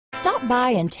Stop by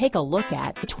and take a look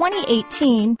at the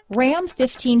 2018 Ram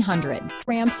 1500.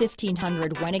 Ram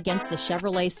 1500 went against the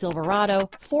Chevrolet Silverado,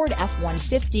 Ford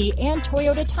F-150, and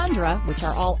Toyota Tundra, which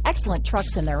are all excellent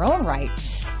trucks in their own right.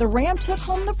 The Ram took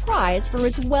home the prize for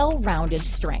its well-rounded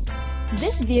strengths.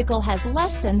 This vehicle has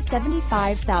less than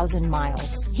 75,000 miles.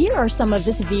 Here are some of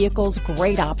this vehicle's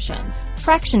great options: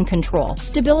 traction control,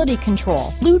 stability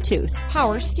control, Bluetooth,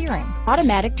 power steering,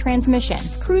 automatic transmission,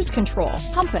 cruise control,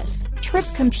 compass, trip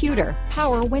computer,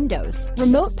 power windows,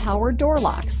 remote power door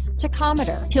locks,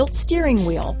 tachometer, tilt steering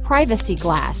wheel, privacy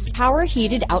glass, power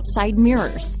heated outside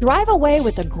mirrors. Drive away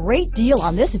with a great deal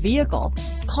on this vehicle.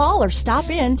 Call or stop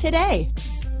in today.